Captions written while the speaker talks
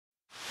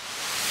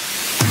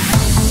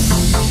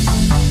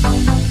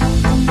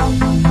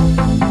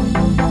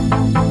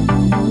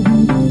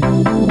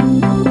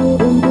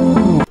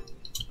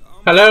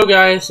Hello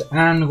guys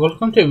and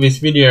welcome to this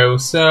video.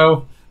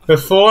 So the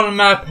fall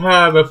map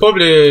have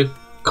probably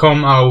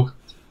come out,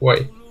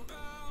 wait,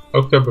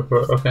 October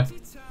 1st, okay,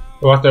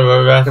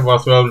 whatever, that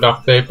was world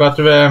update, but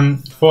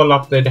the fall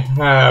update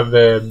have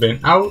been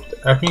out.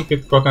 I think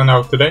it's gotten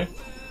out today.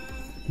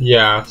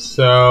 Yeah,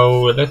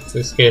 so let's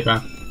escape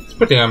and it's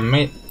pretty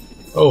amazing.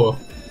 Oh,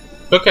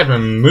 look at the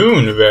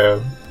moon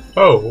there.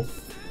 Oh,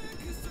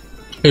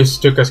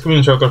 just took a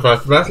screenshot of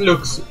that. That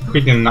looks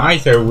pretty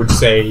nice, I would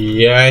say.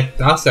 Yeah, it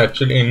does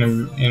actually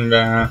in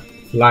the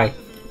light.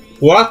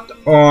 What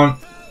on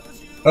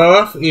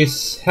earth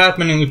is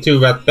happening to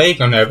that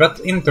bacon there?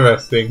 That's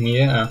interesting.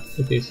 Yeah,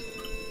 it is.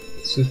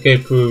 Let's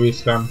escape through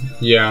this one.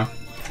 Yeah.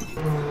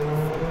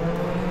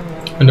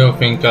 I don't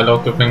think a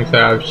lot of things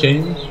have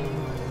changed.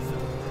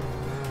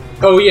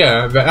 Oh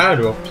yeah, the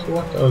airdrops.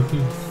 What are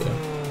these?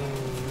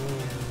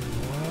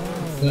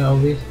 Yeah, are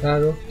these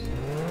airdrops?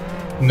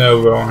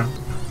 No, they aren't.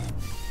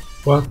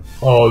 What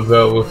are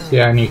those?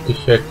 Yeah, I need to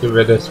check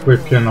the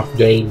description of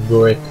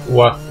Jailbreak,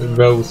 what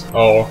those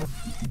are.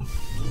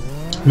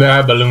 The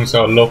air balloons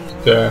are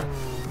locked,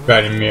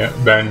 Bad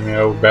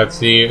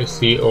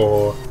C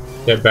or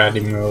the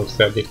Badimir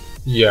said it.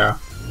 Yeah.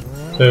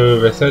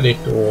 So they said it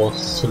was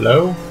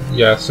slow?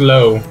 Yeah,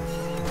 slow.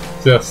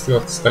 Just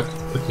got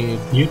pretty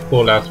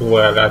beautiful as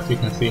well, as you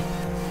can see.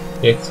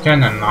 It's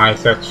kinda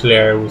nice actually,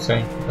 I would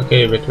say.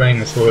 Okay, the train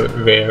is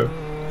there.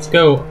 Let's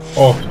go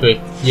off it.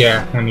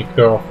 Yeah, we need to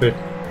go off it.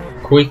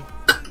 Quick.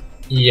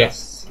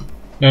 Yes.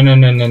 No.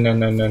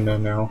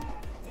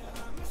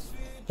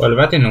 Well,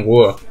 that didn't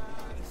work.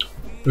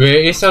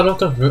 There is a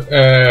lot of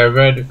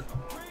red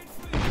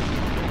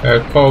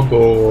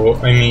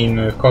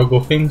cargo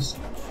things.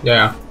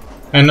 Yeah.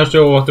 I'm not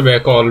sure what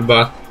they're called,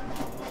 but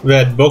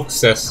red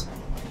boxes.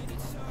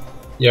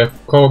 Yeah,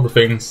 cargo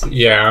things.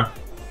 Yeah.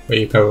 Where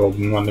you can rob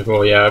money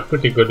for. Yeah,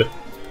 pretty good.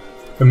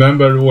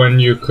 Remember when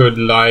you could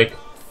like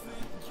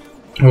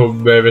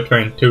the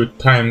train 2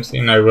 times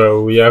in a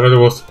row? Yeah, that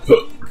was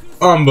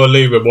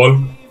unbelievable.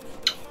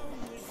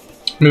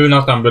 Maybe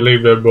not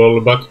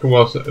unbelievable, but it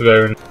was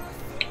very.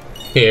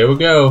 Here we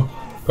go.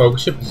 Cargo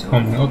ship is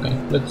coming. Okay,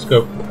 let's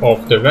go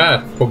after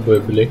that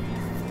probably.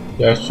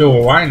 Yeah,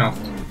 sure, why not?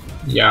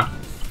 Yeah.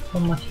 How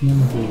much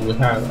money do we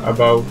have?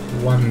 About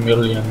 1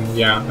 million.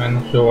 Yeah, I'm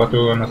not sure what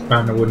we're gonna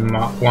spend with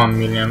 1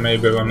 million.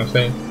 Maybe we're gonna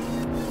save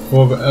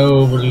for the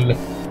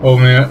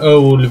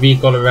old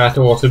vehicle that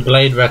was a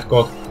blade that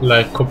got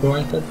like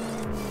copyrighted.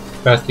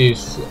 That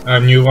is a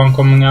new one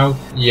coming out.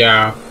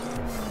 Yeah,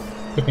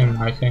 pretty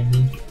nice.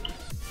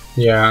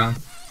 Yeah, I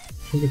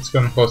think it's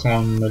gonna cost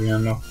 1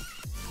 million. No.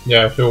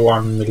 Yeah, sure,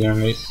 1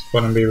 million is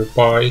gonna be the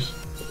price.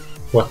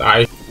 What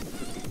I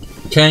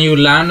can you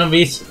land on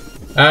these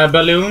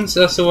balloons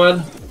as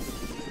well?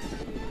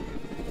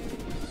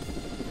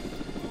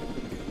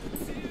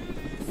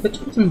 It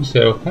wasn't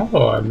so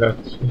hard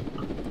actually.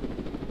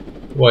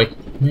 Wait,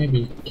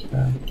 maybe it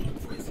can.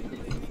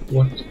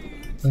 What?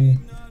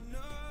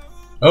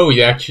 Oh,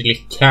 you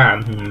actually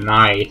can.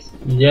 Nice.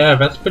 Yeah,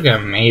 that's pretty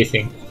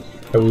amazing.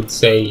 I would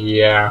say,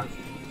 yeah.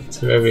 It's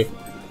very.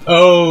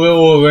 Oh, the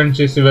orange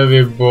is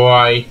very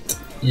bright.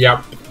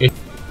 Yep.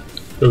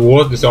 The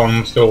water is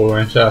almost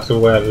orange as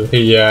well.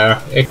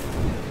 Yeah.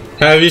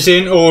 Have you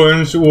seen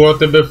orange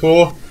water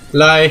before?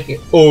 Like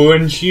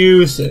orange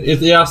juice. It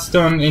just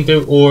turned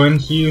into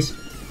orange juice.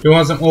 You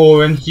want some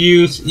orange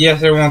juice?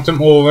 Yes, I want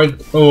some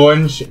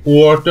orange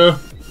water.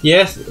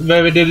 Yes,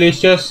 very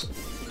delicious.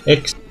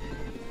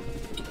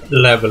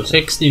 Level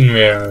 16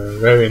 there,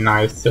 very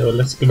nice. So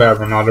let's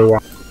grab another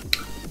one.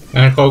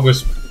 And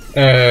focus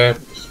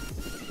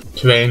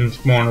train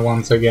spawn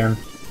once again.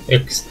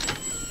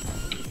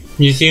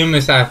 Museum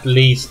is at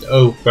least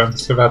open,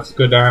 so that's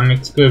good. And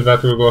it's good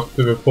that we got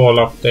to the fall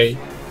update.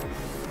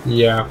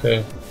 Yeah,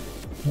 okay.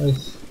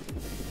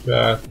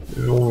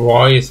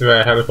 Why is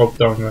there a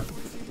helicopter on the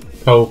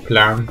power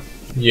plant?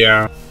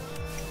 Yeah.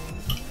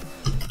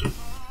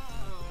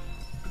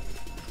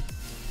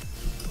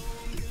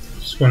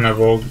 Just gonna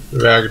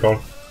ragdoll.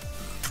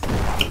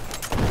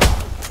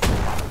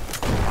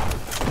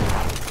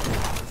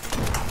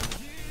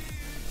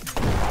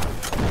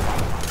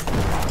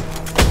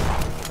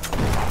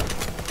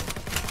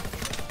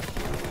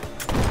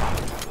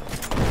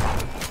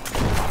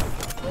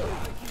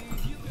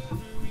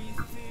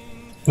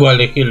 Well,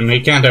 they killed me.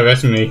 Can't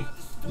arrest me.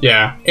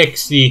 Yeah,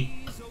 XD.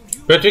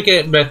 Better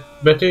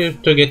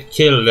to get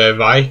killed,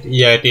 right?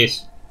 Yeah, it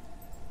is.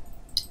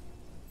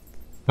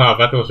 Ah,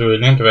 that was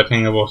really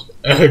interesting. It was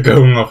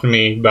going off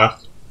me,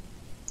 but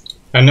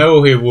I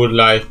know he would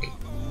like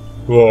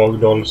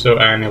ragdoll. So,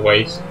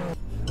 anyways,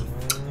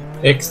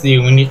 XD.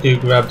 We need to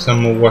grab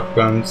some more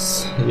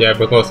weapons. Yeah,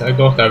 because I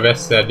got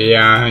arrested.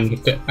 Yeah, I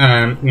need to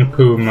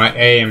improve my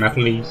aim at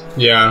least.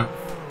 Yeah,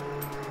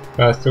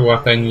 that's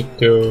what I need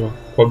to.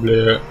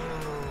 Probably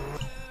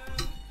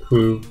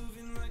prove.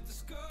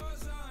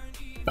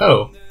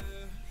 Oh,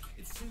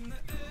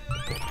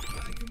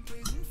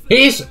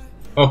 he's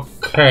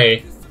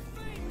okay.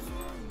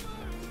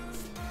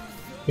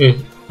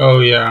 Oh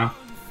yeah.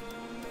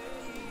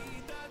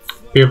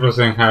 people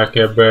think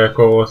hacker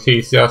because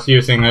he's just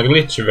using a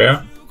glitch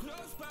there.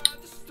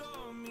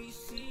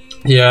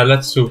 Yeah,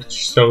 let's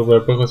switch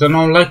server because I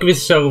don't like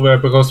this server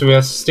because we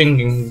are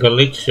stinking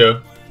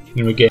glitcher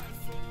in the game.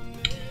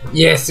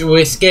 Yes,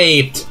 we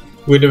escaped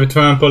with the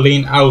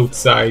trampoline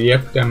outside.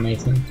 Yep,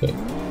 amazing. Okay,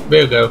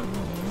 there we go.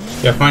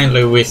 Yeah,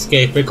 finally we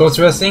escaped because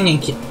we are singing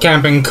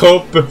camping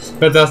cop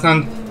that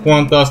doesn't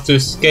want us to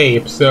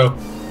escape. So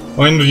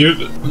when you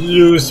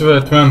use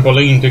the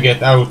trampoline to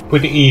get out,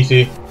 pretty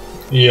easy.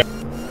 Yeah,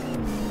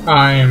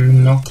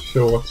 I'm not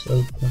sure what's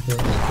open here.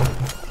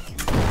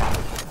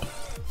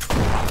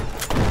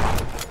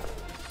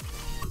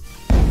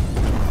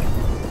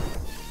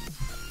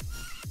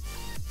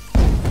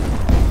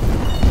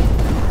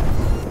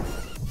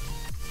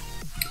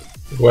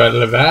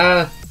 Well,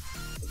 that,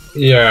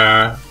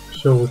 yeah,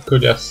 so we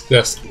could just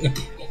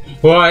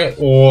why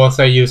was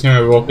I using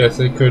a rocket?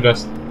 I could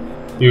just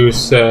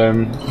use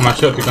my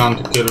shotgun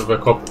to kill the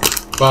cop,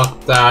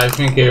 but I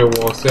think it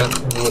was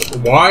just,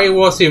 why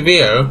was he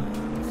there?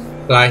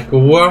 Like,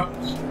 what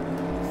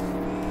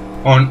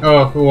on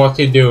earth was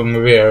he doing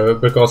there?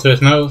 Because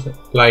there's no,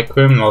 like,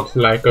 criminals,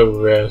 like,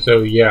 over there, so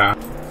yeah.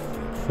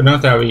 We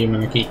don't have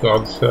even a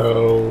keycard,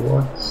 so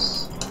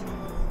what's...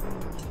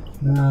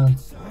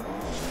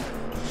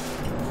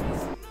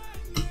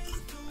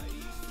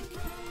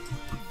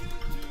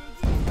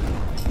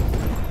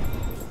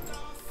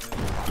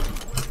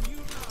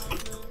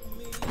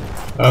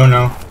 Oh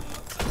no.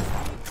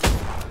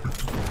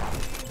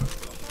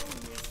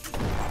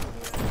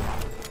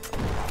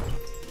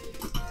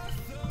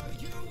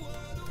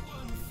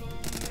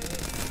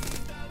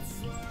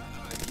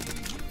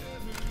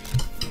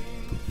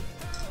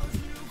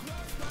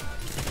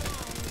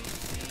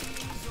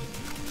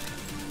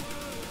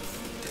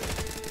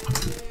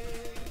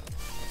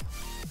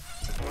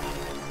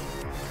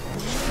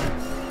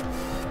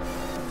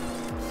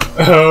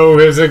 Oh,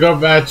 there's a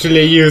cop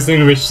actually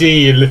using the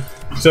shield,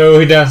 so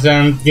he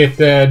doesn't get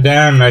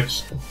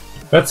damaged.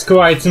 That's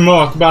quite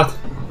smart, but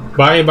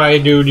bye bye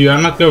dude, you are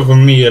not over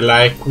me,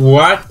 like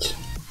what?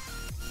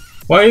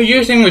 Why are you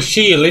using the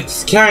shield?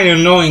 It's kinda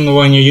annoying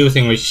when you're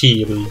using the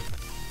shield.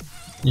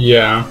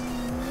 Yeah.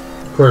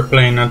 Core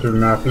plane onto the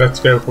map, let's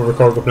go for the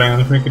cargo plane.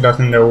 I think it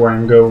doesn't know where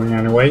I'm going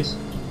anyways.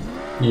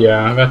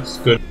 Yeah, that's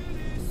good.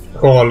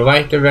 Call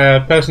right to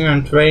the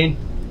passenger train,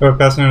 or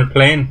passenger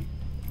plane.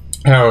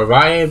 Have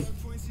arrived,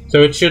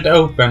 so it should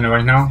open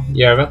right now.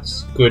 Yeah,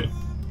 that's good.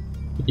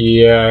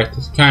 Yeah,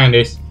 it's kind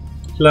of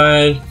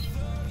like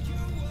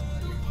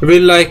we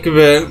like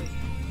the.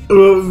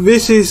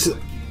 This is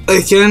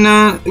this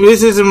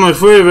is my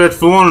favorite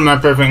phone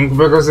map, I think,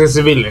 because it's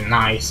really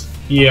nice.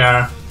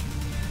 Yeah,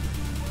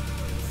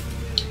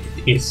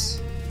 it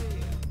is.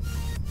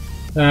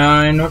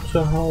 I'm not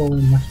sure how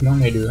much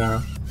money do you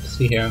have. Let's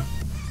see here.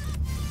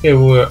 Here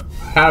we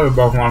have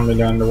about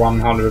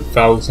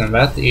 1,100,000.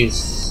 That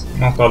is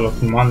not a lot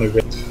of money,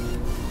 but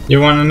you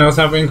wanna know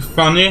something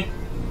funny?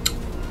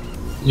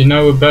 You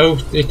know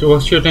about it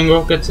was shooting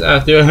rockets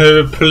at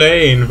the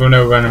plane for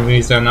no random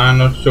reason. I'm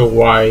not sure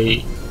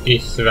why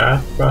is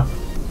that, but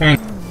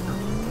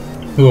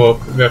look,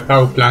 the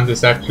power plant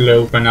is actually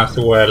open as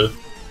well.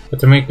 But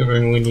to make it,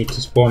 we need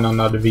to spawn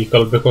another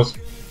vehicle because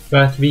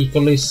that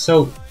vehicle is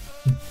so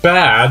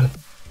bad.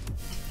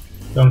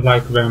 Don't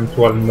like them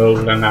 12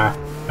 mode and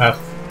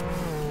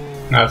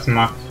as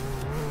much.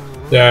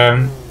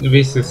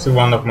 This is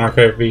one of my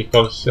favorite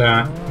vehicles,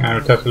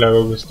 and Tesla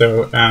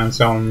Roadster and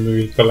some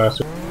vehicle as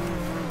well.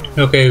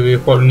 Okay, we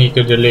probably need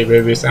to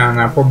deliver this, and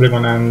I'm probably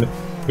gonna end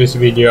this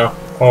video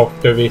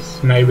after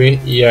this, maybe.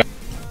 Yeah.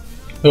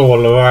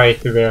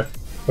 Alright there.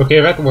 Okay,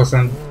 that was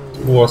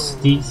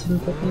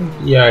decent, I think.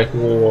 Yeah, it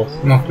was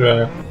not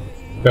the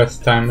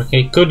best time.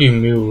 Okay, could you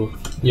move?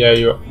 Yeah,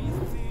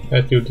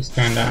 that dude is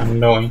kinda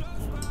annoying.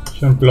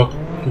 Shouldn't block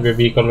the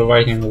vehicle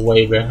right in the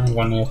way there. I'm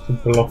gonna have to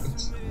block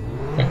it.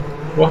 Okay.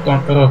 What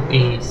on earth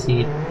is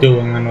he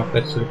doing? I'm not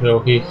actually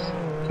sure. He's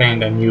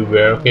kinda new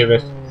there. Okay,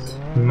 there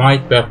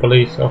might be a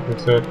police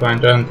officer trying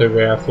to enter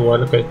there as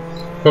well. Okay,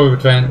 cargo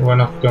train. We're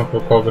not going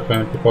for cargo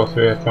train because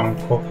we have some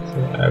cops.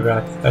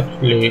 That's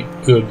actually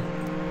good.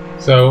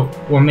 So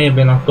we're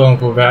maybe not going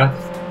for that.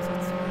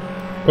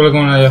 Probably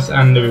gonna just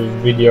end the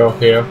video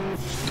here.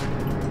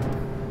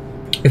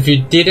 If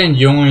you didn't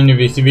join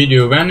this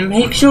video, then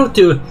make sure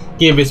to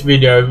give this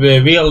video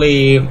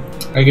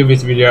give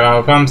this video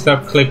a thumbs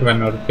up, click the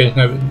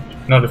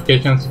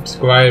notification,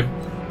 subscribe,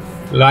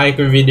 like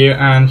the video,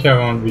 and share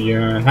on the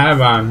video. And have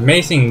an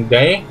amazing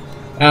day.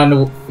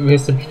 And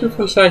there's a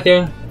beautiful sight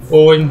here.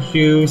 Orange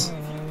shoes.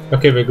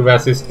 Okay, the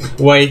grass is.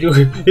 Wait,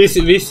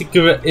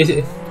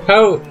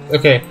 how?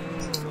 Okay,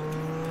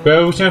 the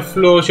ocean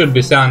floor should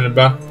be sand,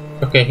 but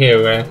okay,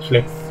 here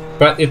actually.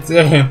 But it's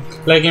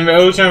like in the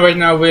ocean right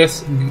now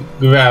there's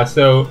grass,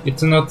 so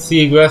it's not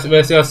seagrass,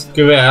 there's just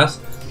grass.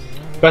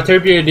 But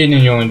hope you did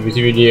enjoy this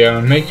video,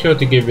 and make sure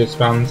to give this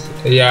thumbs.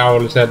 Yeah, I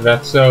already said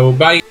that, so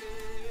bye!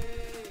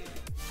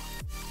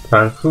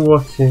 Thanks for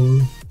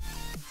watching.